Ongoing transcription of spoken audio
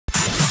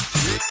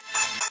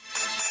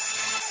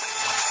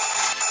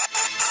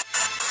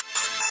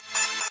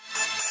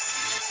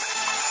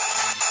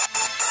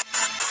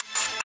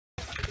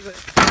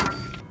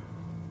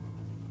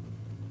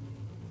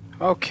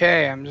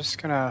Okay, I'm just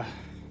gonna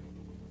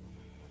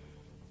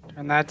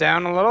turn that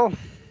down a little.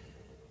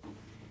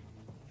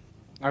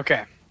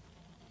 Okay.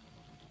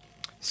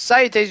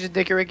 Salutations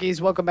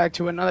NickiRickies, welcome back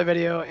to another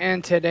video,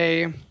 and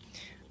today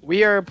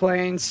we are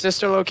playing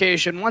Sister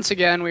Location. Once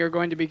again, we are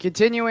going to be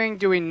continuing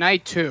doing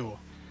Night 2.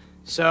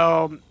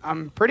 So,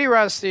 I'm pretty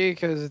rusty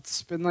because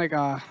it's been like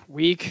a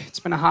week. It's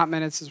been a hot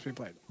minute since we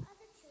played.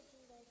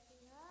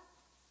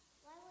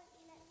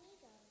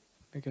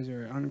 Because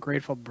you're an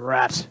ungrateful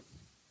brat.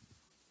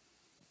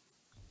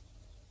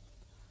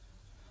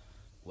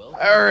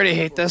 I already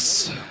hate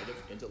this.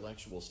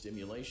 Intellectual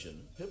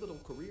stimulation, pivotal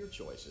career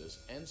choices,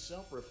 and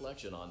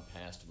self-reflection on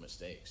past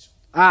mistakes.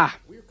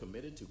 We're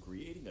committed to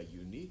creating a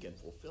unique and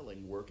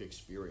fulfilling work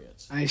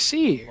experience. I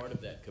see. Part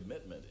of that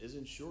commitment is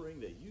ensuring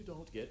that you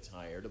don't get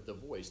tired of the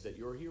voice that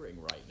you're hearing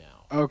right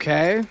now.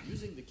 Okay.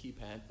 Using the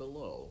keypad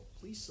below,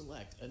 please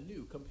select a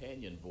new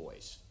companion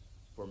voice.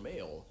 For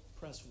male,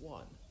 press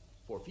 1.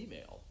 For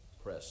female,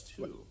 press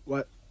 2.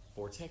 What?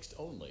 For text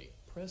only,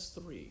 press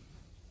 3.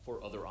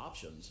 For other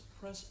options,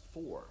 press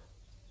 4.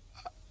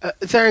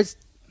 There's...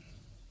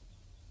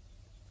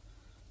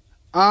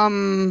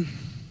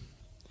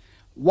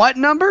 What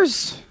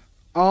numbers?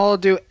 I'll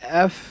do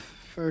F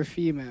for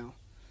female.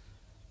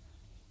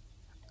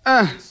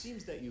 It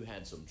seems that you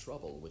had some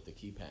trouble with the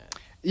keypad.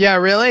 Yeah,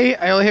 really?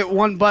 I only hit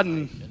one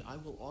button. And I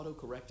will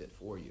auto-correct it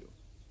for you.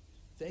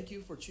 Thank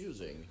you for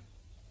choosing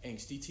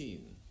Angsty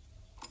Teen.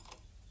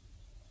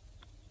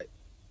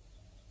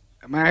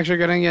 Am I actually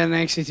gonna get an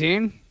angsty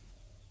teen?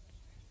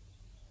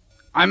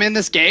 I'm in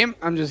this game?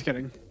 I'm just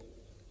kidding.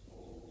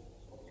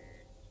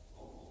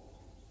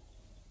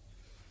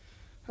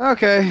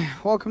 Okay,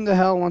 welcome to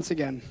hell once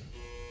again.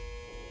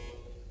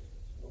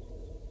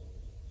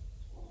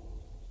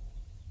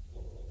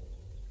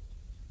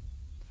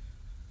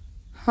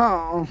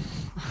 Oh,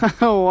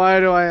 why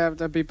do I have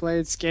to be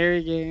playing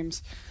scary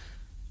games?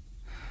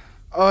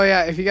 Oh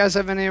yeah, if you guys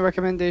have any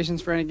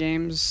recommendations for any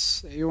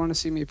games that you want to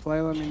see me play,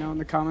 let me know in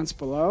the comments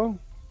below.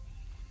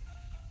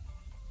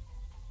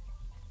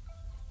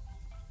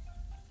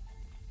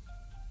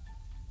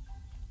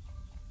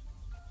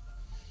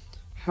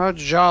 How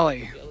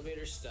jolly. The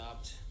elevator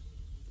stopped.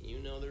 You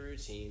know the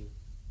routine.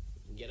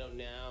 You can get out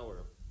now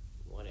or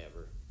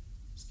whatever.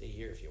 Stay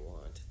here if you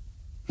want.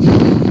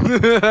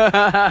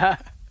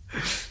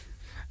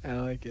 I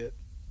like it.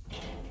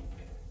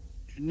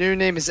 Your new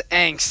name is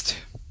Angst.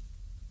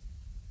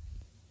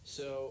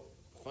 So,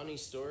 funny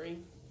story.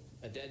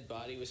 A dead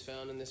body was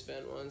found in this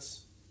vent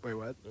once. Wait,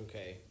 what?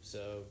 Okay,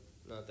 so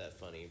not that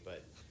funny,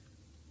 but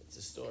it's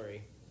a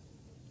story.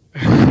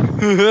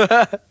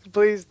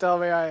 Please tell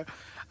me I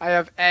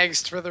have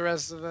angst for the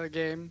rest of the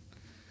game.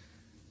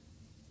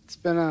 It's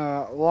been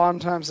a long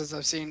time since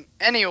I've seen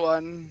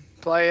anyone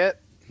play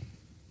it,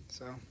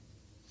 so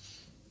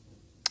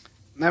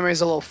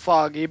memory's a little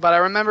foggy, but I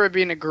remember it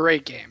being a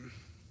great game.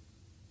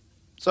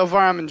 So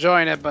far I'm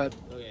enjoying it, but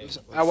okay,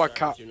 at what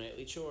cost? Your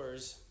nightly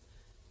chores.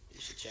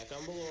 You should check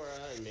on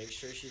Ballora and make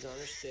sure she's on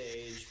her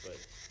stage, but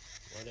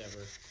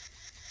whatever.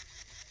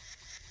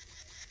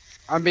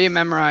 I'm being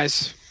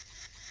memorized.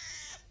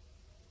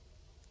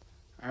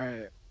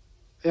 Alright.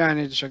 Yeah, I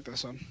need to check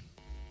this one.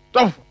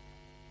 Oh!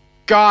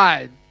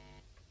 God!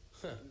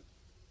 Huh.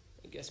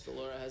 I guess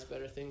Ballora has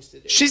better things to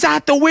do. She's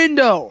at the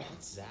window!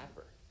 Let's zap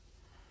her.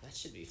 That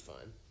should be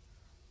fun.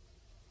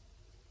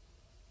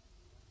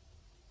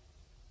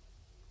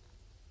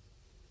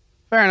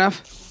 Fair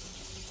enough.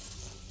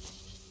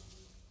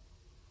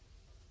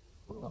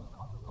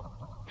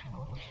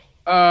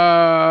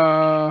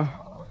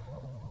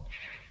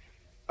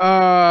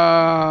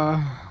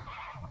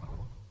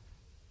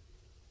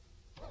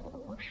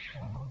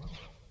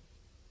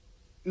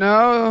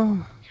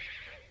 No.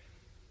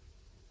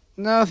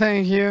 No,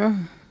 thank you.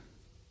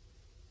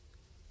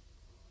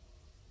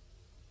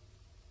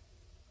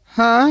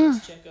 Huh?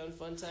 Let's check on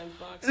Funtime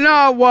Fox.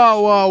 No,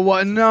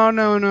 whoa. No.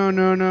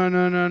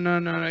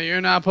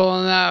 You're not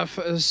pulling that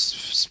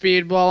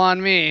speedball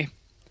on me.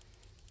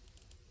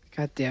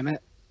 God damn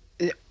it.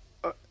 If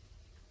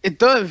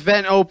the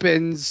event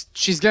opens,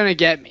 she's gonna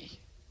get me.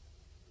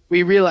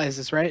 We realize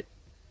this, right?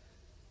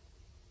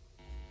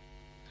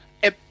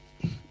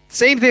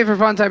 Same thing for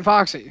Funtime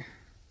Foxy.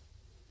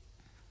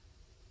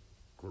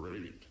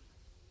 Great.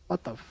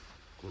 What the?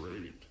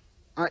 Great.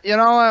 You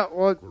know what?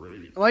 Well,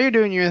 Great. while you're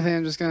doing your thing,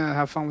 I'm just gonna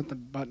have fun with the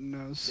button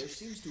nose. There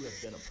seems to have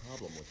been a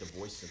problem with the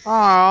voice synthesis.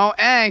 Oh,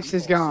 angst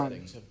is gone.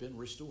 Settings have been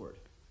restored.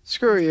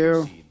 Screw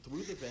you. Proceed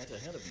through the vent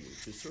ahead of you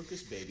to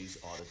Circus Baby's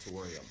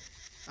auditorium.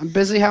 I'm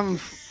busy having.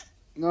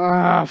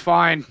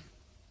 Fine.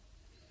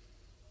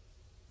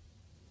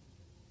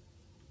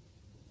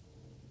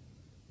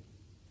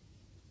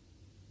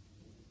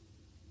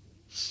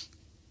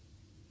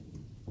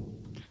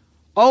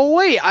 Oh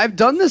wait, I've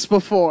done this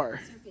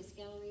before.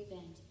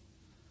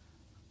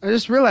 I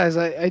just realized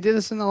I did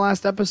this in the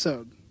last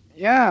episode.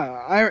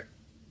 Yeah,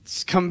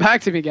 just come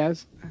back to me,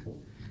 guys.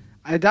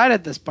 I died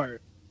at this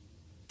part.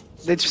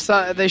 They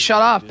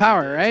shut off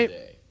power, right?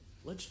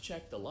 Let's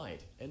check the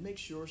light and make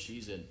sure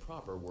she's in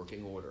proper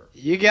working order.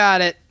 You got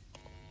it.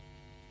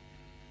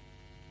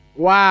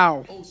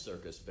 Wow. Oh,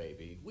 circus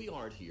baby, we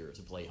aren't here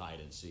to play hide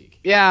and seek.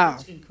 Yeah.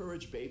 Let's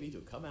encourage baby to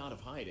come out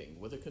of hiding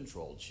with a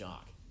controlled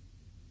shock.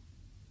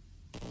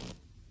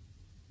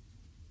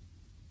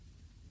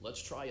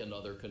 Let's try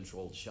another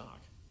controlled shock.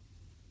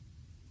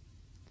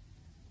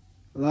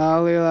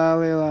 Lolly,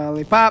 lolly,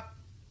 lollipop.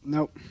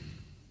 Nope.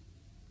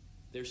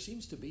 There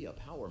seems to be a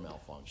power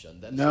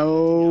malfunction that's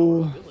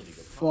no affecting our ability to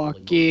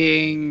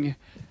fucking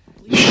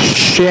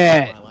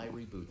shit. While I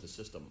reboot the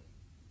system,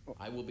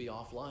 I will be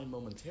offline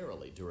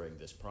momentarily during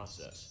this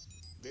process.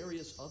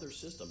 Various other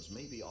systems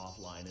may be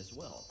offline as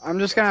well. I'm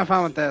just gonna have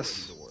fun with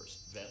this.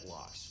 Doors, vent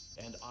locks,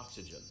 and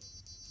oxygen.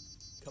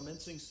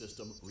 Commencing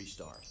system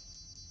restart.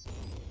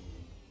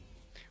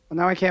 Well,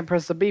 now I can't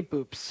press the beep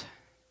boops.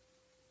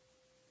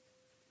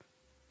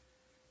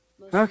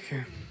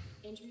 Okay.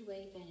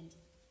 Entryway vent.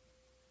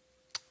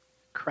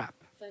 Crap.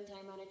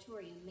 Funtime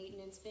auditorium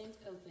maintenance vent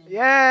open.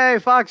 Yay,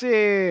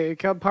 Foxy!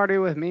 Come party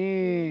with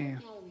me.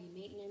 Gallery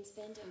maintenance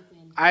vent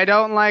open. I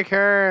don't like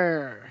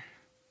her.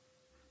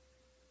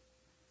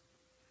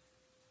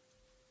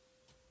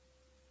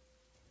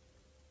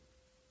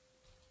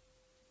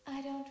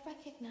 I don't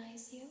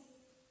recognize you.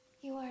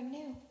 You are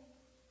new.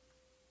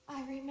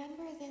 I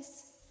remember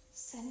this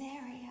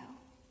scenario,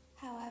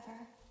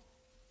 however.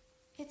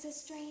 It's a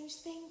strange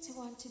thing to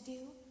want to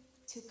do,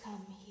 to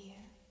come here.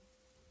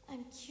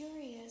 I'm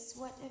curious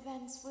what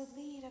events would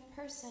lead a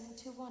person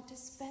to want to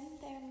spend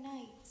their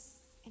nights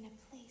in a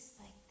place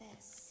like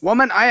this.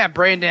 Woman, I have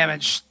brain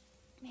damage.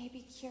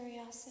 Maybe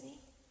curiosity,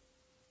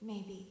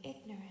 maybe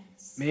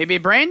ignorance. Maybe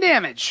brain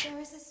damage. There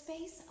is a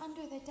space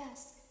under the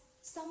desk.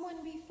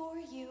 Someone before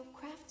you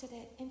crafted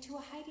it into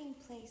a hiding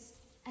place,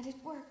 and it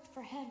worked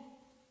for him.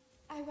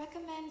 I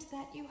recommend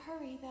that you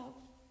hurry, though.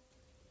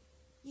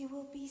 You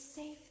will be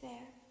safe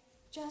there.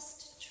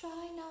 Just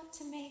try not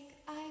to make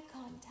eye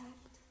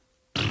contact.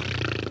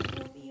 It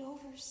will be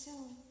over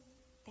soon.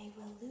 They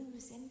will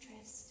lose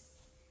interest.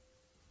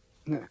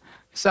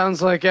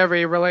 Sounds like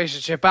every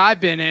relationship I've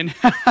been in.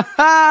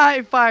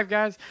 High five,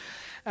 guys.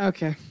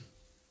 Okay.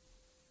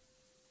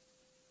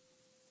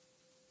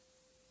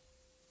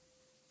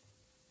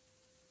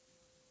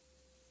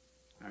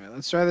 All right,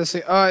 let's try this.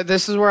 Oh,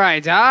 this is where I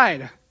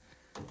died.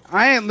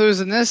 I ain't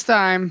losing this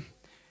time.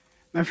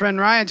 My friend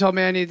Ryan told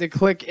me I need to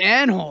click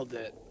and hold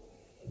it.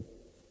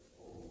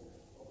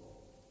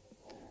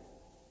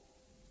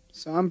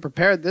 So I'm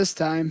prepared this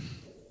time.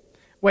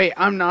 Wait,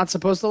 I'm not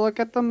supposed to look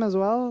at them as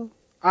well?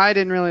 I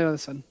didn't really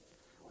listen.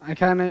 I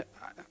kind of...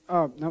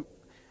 Oh, nope.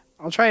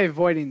 I'll try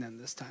avoiding them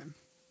this time.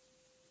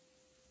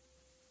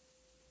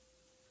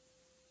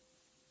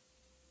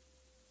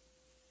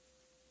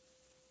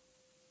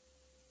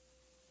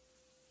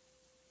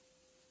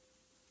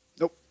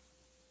 Nope.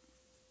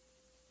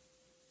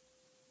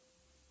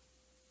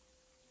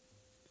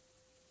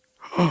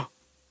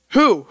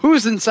 Who?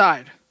 Who's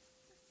inside?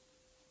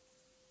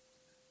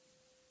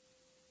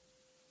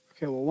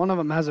 Okay, well, one of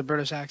them has a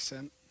British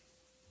accent.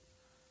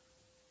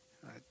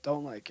 I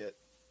don't like it.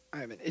 I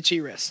have an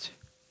itchy wrist.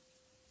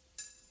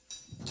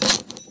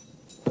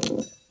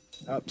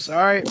 Oh,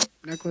 sorry.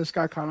 Nicholas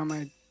got caught on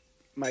my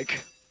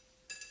mic.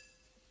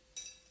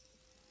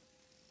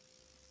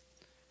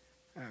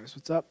 Anyways,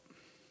 what's up?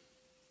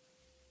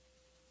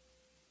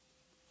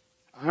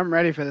 I'm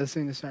ready for this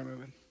thing to start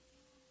moving.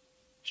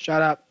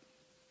 Shut up.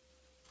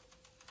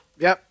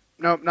 Yep.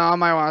 Nope. Not on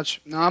my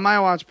watch. Not on my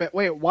watch. But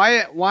wait,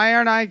 why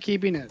aren't I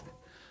keeping it?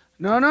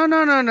 No.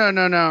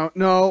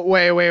 No.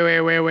 Wait.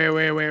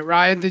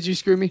 Ryan, did you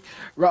screw me?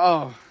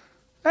 Oh.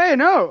 Hey,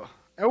 no.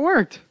 It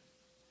worked.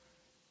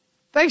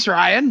 Thanks,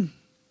 Ryan.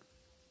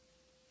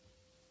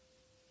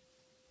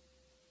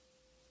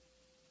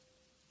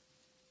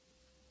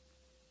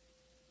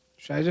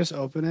 Should I just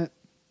open it?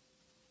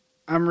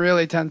 I'm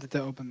really tempted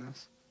to open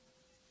this.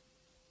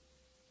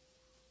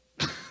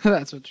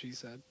 That's what she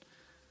said.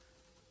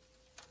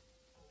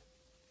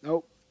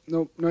 Nope.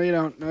 Nope. No, you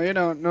don't. No, you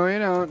don't. No, you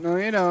don't. No,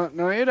 you don't.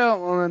 No, you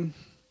don't, woman.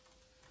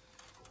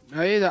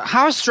 No, you don't.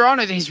 How strong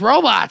are these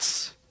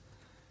robots?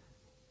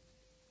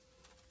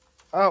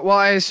 Well,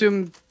 I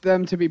assume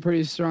them to be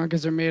pretty strong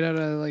because they're made out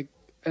of, like,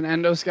 an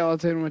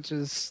endoskeleton, which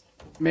is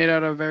made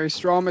out of very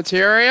strong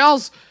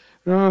materials.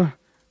 Oh,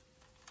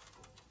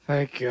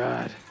 thank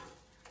God.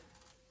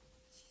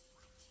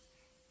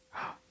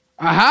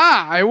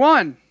 Aha! I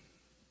won!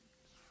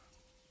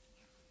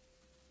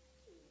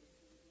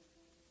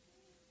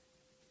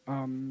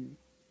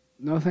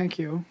 No thank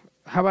you.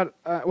 How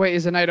about, wait,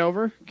 is the night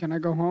over? Can I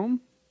go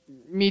home?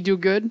 Me do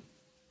good?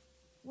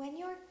 When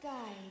your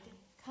guide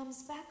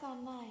comes back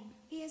online,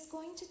 he is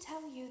going to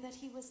tell you that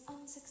he was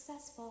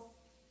unsuccessful,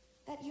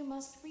 that you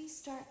must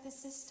restart the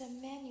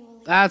system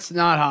manually. That's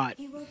not hot.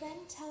 He will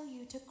then tell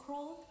you to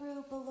crawl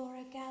through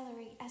Ballora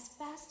Gallery as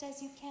fast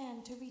as you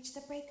can to reach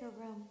the breaker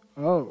room.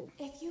 Oh.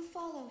 If you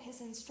follow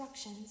his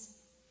instructions,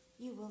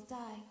 you will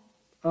die.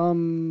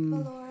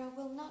 Ballora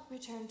will not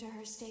return to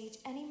her stage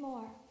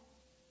anymore.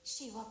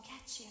 She will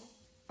catch you.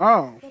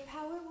 Oh. The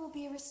power will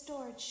be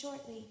restored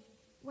shortly.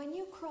 When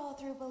you crawl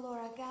through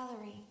Ballora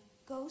Gallery,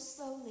 go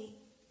slowly.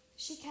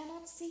 She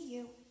cannot see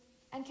you.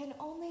 and can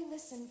only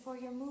listen for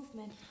your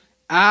movement.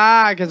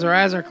 Ah, because her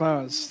eyes are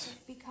closed.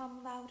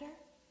 Become louder.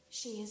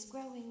 She is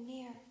growing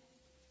near,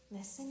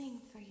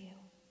 listening for you.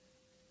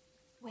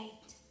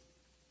 Wait,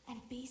 and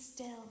be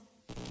still.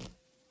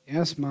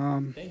 Yes,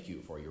 Mom. Thank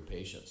you for your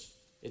patience.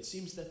 It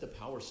seems that the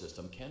power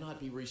system cannot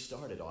be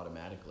restarted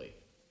automatically.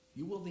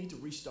 You will need to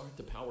restart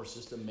the power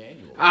system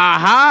manually.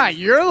 Aha!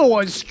 You're the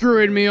one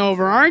screwing me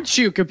over, aren't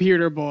you,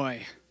 computer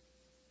boy?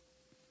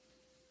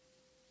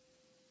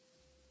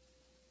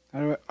 How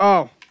do I...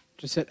 Oh,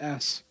 just hit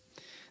S.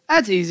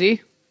 That's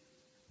easy.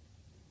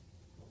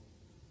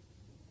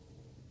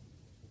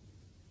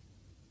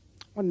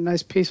 What a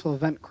nice peaceful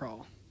vent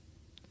crawl.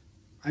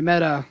 I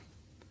met a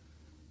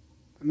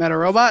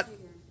robot.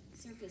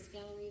 Circus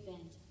gallery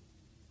vent.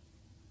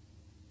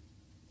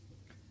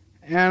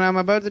 And I'm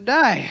about to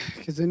die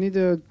because I need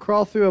to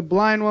crawl through a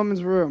blind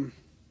woman's room.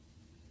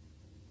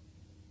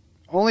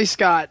 Only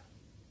Scott.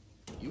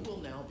 You will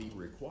now be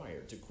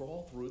required to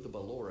crawl through the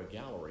Ballora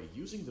gallery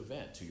using the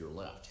vent to your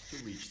left to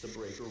reach the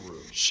breaker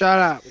room. Shut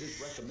up. It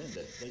is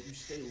recommended that you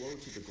stay low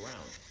to the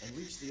ground and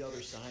reach the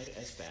other side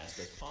as fast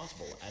as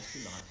possible as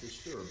to not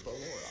disturb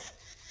Ballora.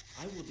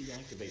 I will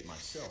deactivate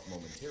myself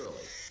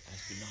momentarily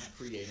as to not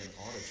create an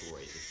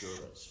auditory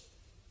disturbance.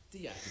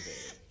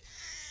 Deactivated.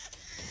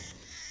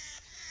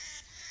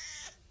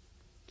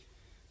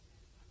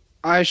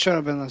 I should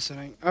have been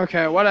listening.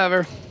 Okay,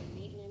 whatever.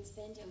 Maintenance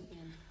vent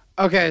open.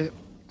 Okay,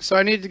 so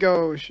I need to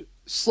go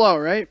slow,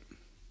 right?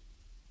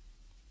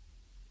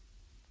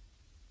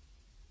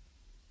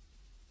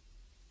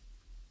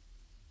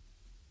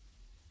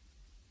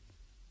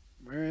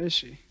 Where is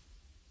she?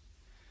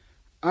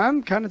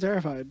 I'm kind of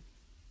terrified.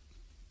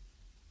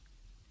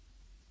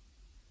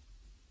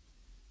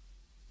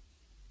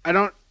 I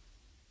don't...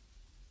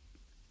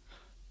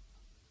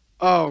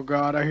 Oh,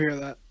 God, I hear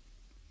that.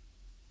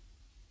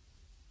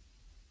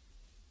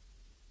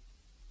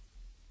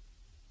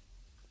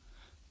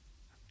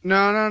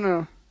 No, no,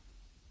 no.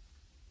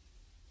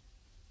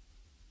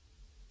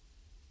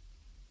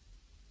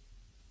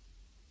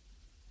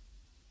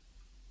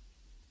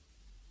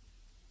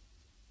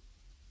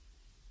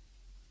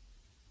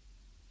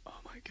 Oh,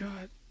 my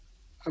God.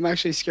 I'm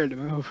actually scared to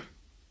move.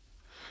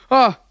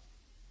 Oh!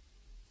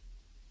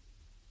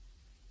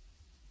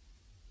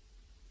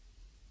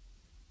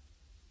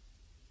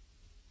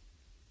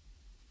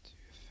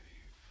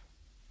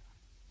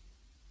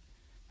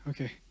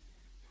 Okay.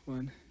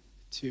 1,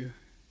 2,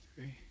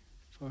 3,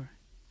 4,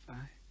 5,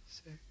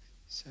 6,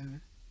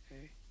 7, 8,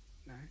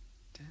 9,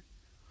 10.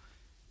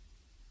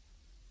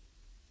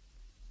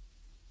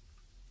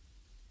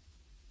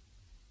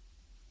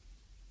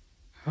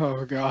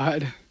 Oh,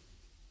 God.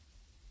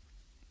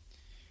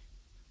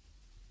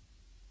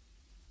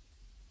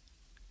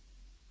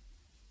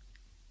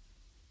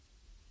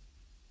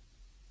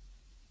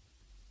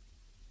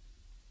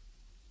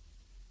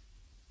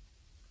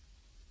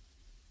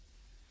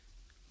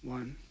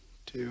 One,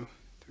 2,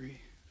 3,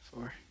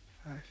 4,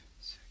 5,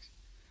 6.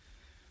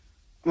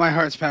 My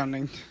heart's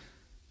pounding.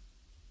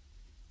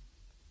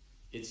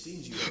 It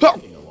seems you are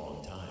taking a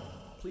long time.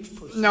 Please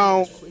proceed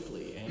as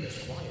quickly and as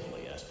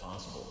quietly as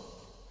possible.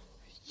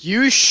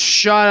 You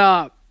shut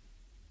up.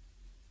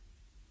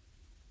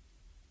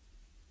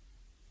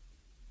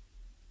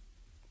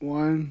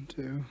 One,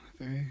 2,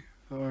 3,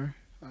 4,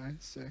 5,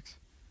 6.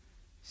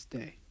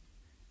 Stay.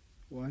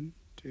 1,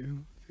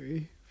 2,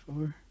 3,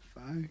 4,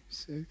 5,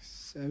 6,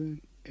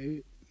 7,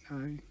 8,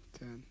 9,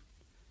 10.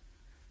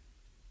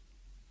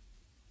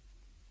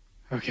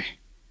 Okay.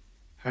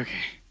 Okay.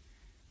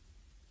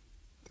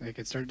 I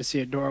can start to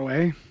see a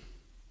doorway.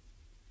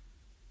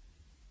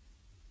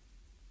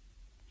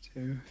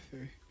 2,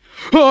 3.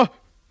 Oh!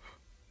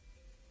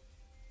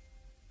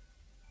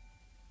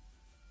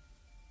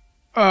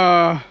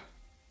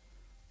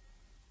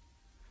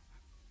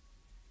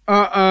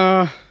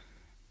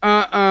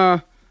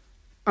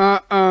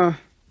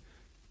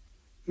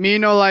 Me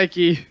no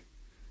likey.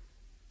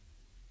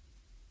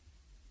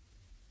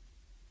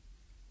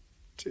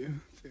 2,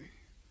 3.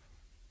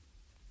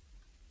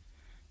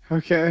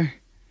 Okay.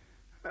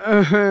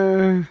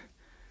 1,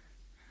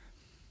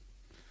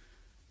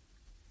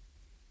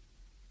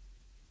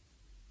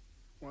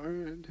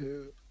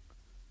 2.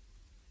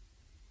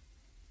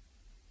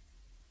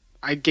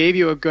 I gave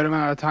you a good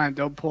amount of time.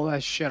 Don't pull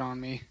that shit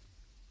on me.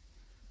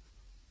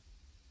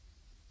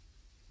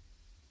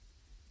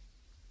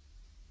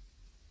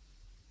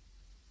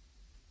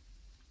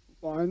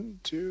 One,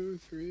 2,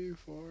 3,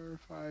 4,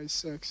 5,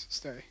 6.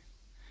 Stay.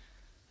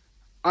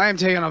 I am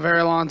taking a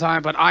very long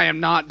time, but I am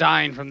not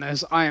dying from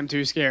this. I am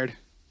too scared.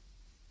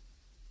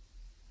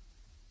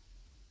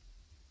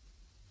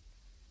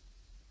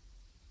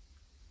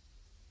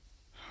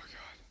 Oh,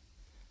 God.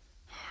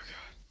 Oh,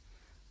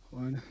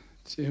 God. 1,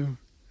 2,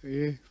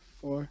 3,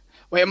 4.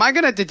 Wait, am I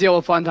going to have to deal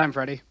with Funtime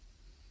Freddy?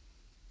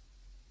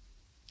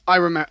 I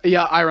remember.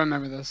 Yeah, I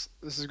remember this.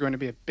 This is going to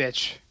be a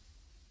bitch.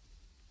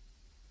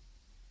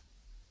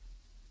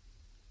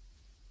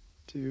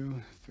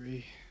 2,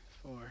 3,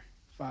 4,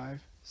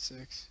 5,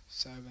 6,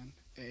 7,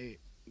 8,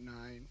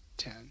 9,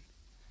 10.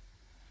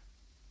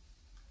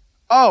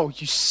 Oh,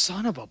 you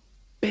son of a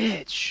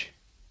bitch.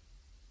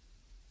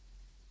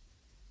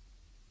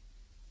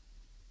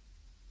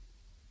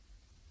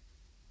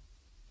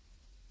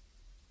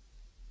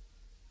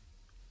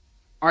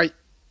 Alright,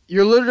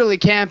 you're literally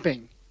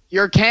camping.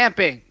 You're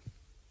camping.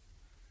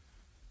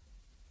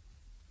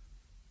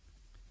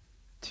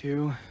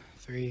 2,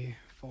 3,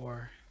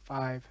 4,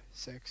 5,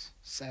 6,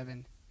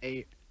 7,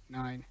 8,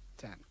 9,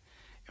 10.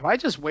 If I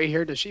just wait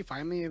here, does she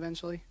find me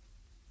eventually?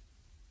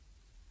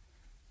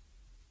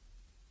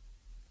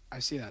 I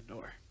see that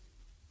door.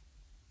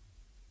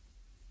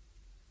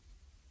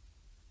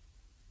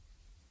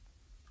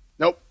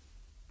 Nope.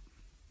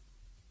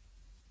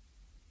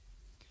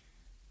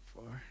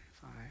 4,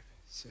 5,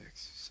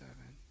 6, 7,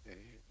 8,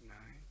 9,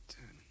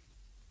 10.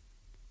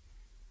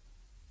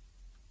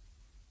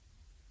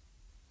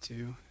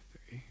 2,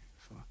 3,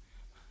 4,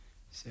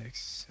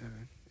 6,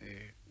 7, 8,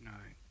 9,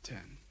 10,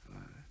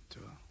 11,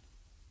 12.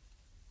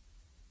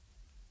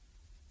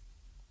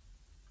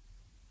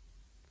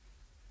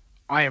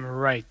 I am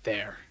right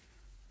there.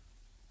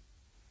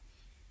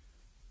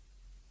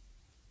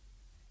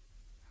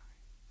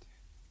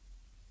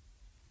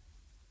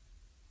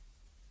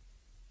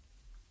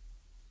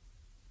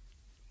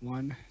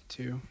 One,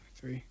 2,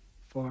 3,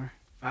 4,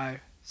 5,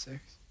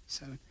 6,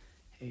 7,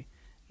 8,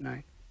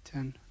 9,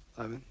 10,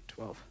 11,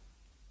 12.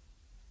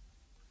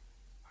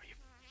 Are you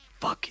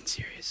fucking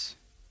serious?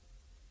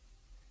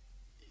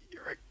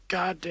 You're a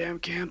goddamn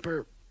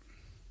camper.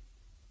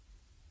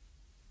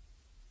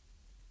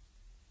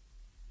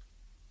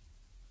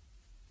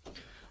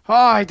 Oh,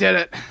 I did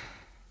it.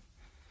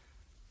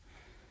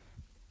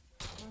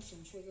 Motion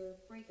trigger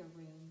breaker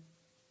room.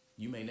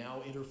 You may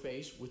now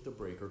interface with the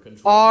breaker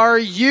control. Are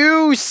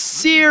you May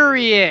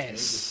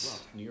serious?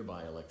 disrupt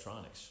nearby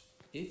electronics.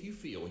 If you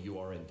feel you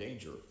are in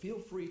danger, feel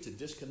free to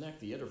disconnect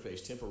the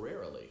interface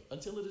temporarily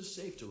until it is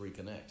safe to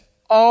reconnect.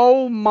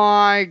 Oh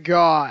my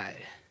god.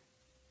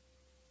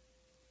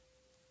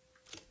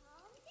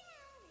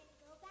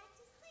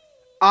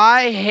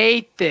 I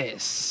hate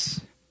this.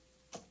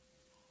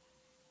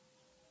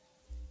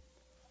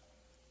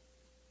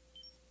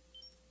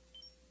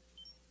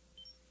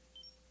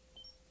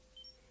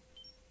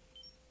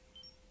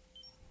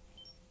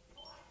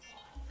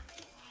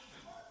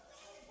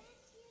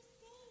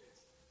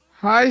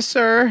 Hi,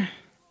 sir.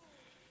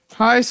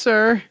 Hi,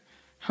 sir.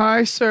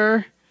 Hi,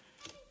 sir.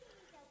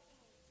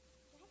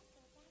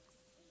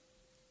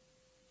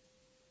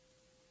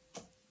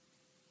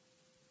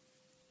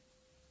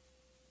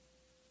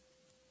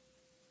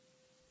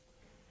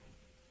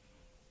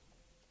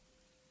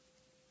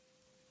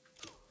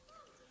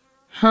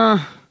 Huh.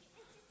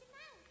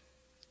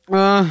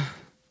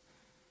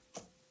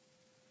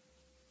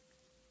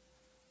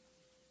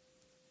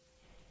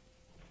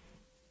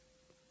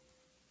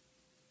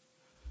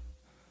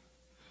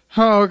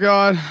 Oh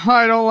god,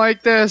 I don't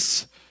like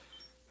this.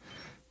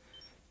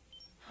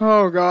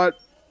 Oh god.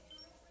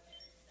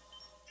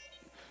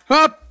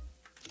 Up.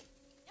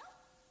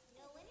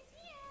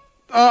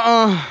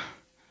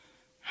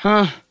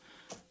 Huh.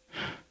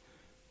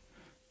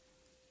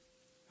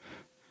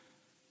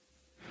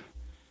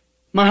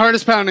 My heart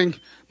is pounding.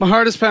 My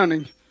heart is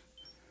pounding.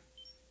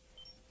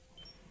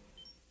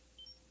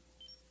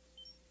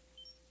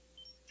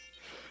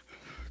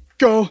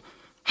 Go.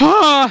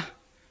 Ah!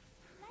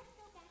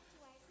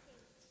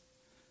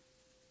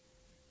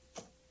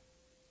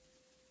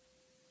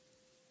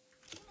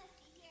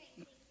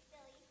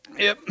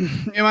 Yep,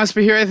 you must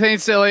be hearing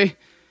things silly.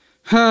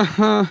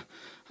 I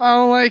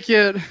don't like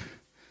it.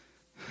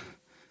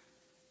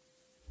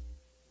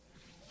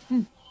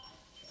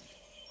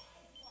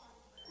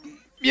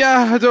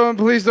 Yeah, don't,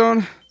 please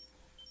don't.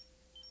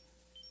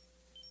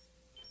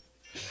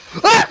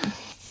 Ah!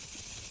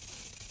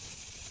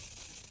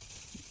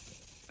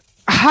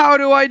 How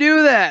do I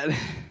do that?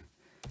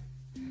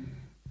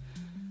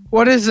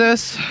 What is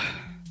this?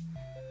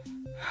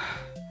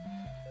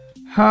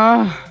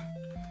 Huh?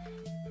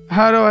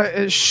 How do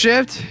I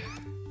shift?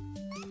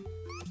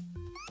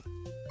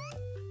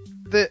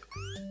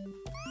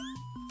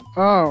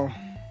 Oh.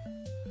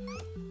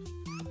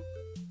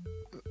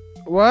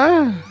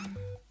 What?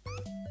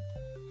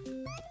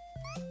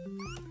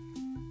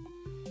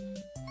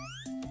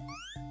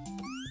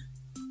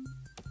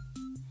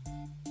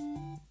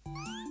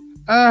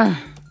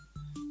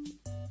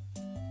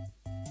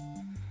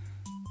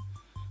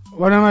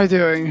 What am I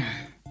doing?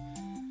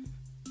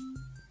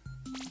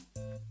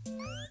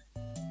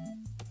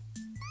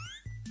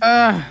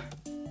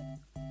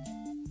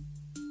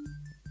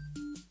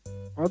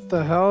 What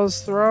the hell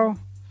is throw?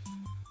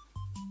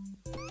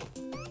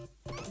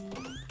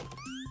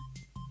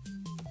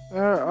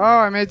 Oh,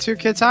 I made 2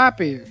 kids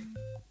happy.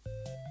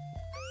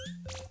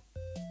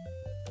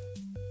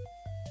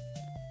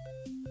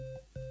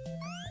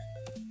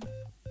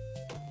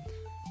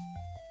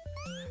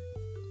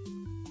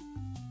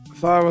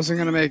 Thought I wasn't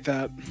gonna make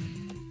that.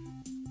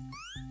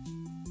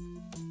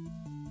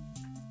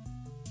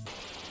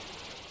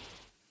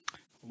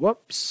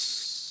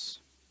 Whoops.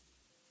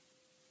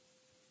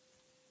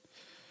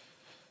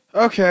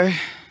 Okay.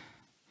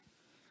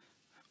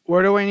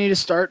 Where do I need to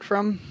start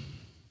from?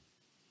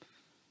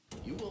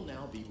 You will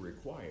now be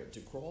required to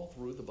crawl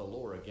through the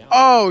Ballora gallery.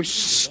 Oh,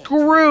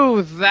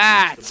 screw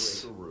that!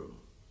 The breaker room.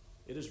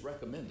 It is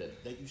recommended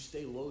that you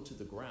stay low to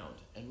the ground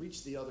and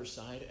reach the other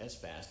side as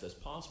fast as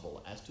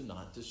possible as to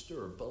not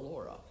disturb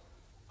Ballora.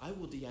 I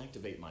will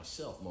deactivate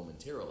myself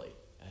momentarily.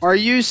 Are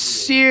you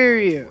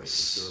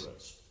serious?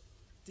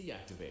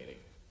 Deactivating.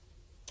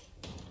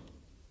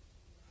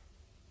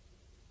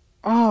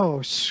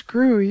 Oh,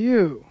 screw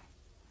you.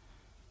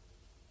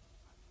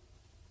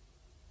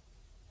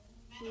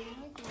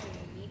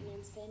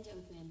 Maintenance vent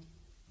opened.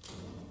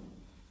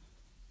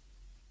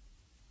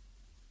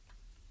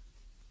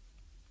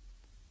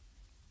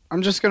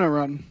 I'm just gonna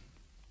run.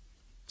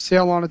 See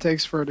how long it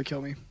takes for her to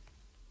kill me.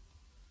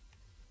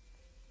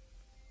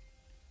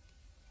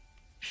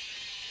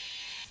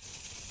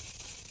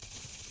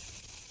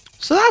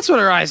 So that's what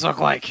her eyes look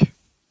like.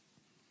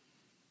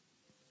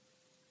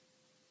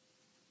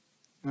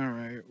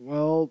 Alright,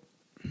 well,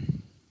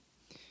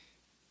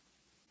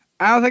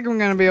 I don't think I'm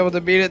going to be able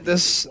to beat it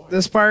this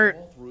part.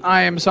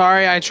 I am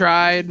sorry, I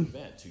tried.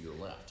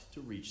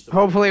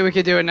 Hopefully we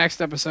could do it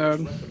next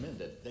episode.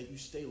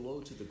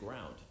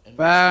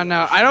 But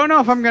no, I don't know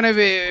if I'm going to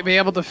be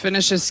able to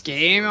finish this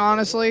game,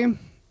 honestly.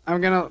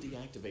 I'm going to...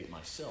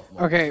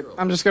 Okay,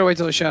 I'm just going to wait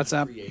till it shuts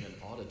up.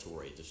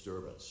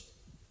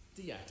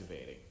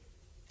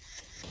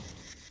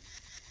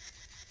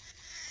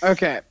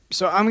 Okay,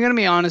 so I'm going to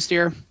be honest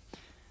here.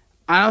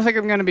 I don't think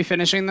I'm going to be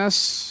finishing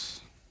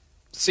this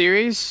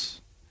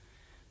series.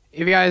 If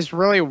you guys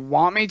really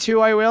want me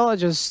to, I will. I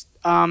just,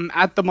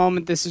 at the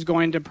moment, this is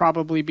going to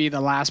probably be the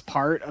last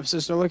part of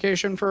Sister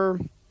Location for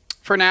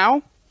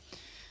now.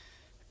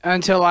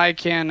 Until I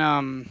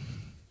can,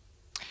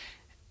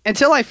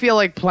 until I feel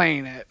like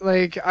playing it.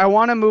 Like, I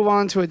want to move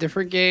on to a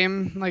different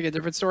game, like a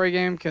different story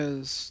game,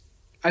 because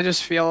I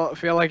just feel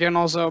like it. And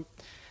also,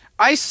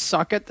 I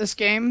suck at this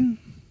game.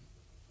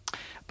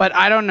 But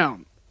I don't know.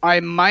 I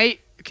might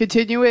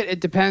continue it.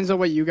 It depends on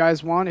what you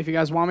guys want. If you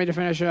guys want me to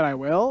finish it, I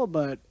will.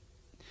 But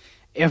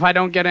if I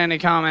don't get any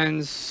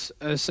comments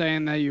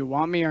saying that you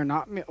want me or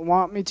not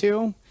want me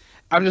to,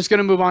 I'm just going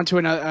to move on to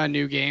a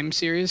new game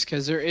series.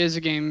 Because there is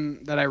a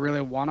game that I really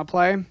want to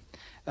play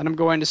that I'm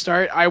going to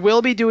start. I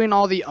will be doing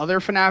all the other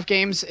FNAF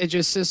games. It's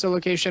just Sister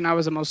Location I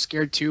was the most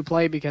scared to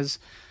play because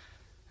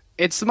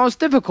it's the most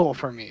difficult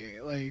for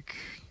me. Like,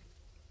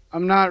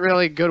 I'm not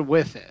really good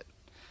with it.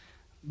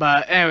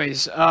 But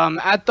anyways,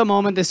 at the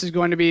moment, this is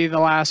going to be the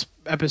last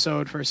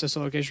episode for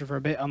Sister Location for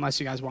a bit, unless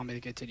you guys want me to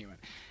continue it.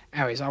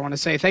 Anyways, I want to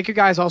say thank you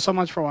guys all so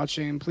much for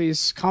watching.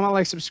 Please comment,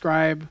 like,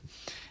 subscribe,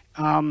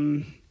 all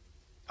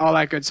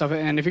that good stuff.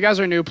 And if you guys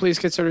are new, please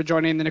consider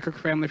joining the NickiRickies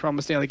family for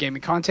almost daily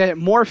gaming content.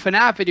 More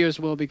FNAF videos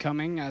will be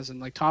coming, as in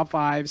like top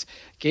 5s,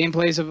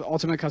 gameplays of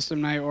Ultimate Custom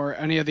Night, or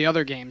any of the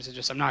other games. It's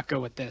just I'm not good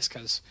with this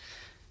because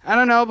I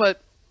don't know,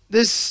 but.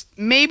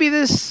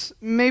 Maybe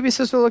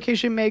Sister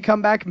Location may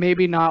come back,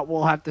 maybe not.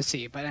 We'll have to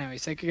see. But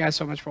anyways, thank you guys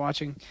so much for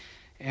watching.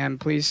 And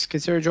please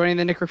consider joining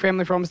the NickiRickies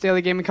family for almost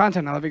daily gaming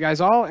content. I love you guys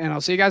all, and I'll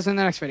see you guys in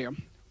the next video.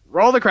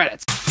 Roll the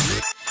credits.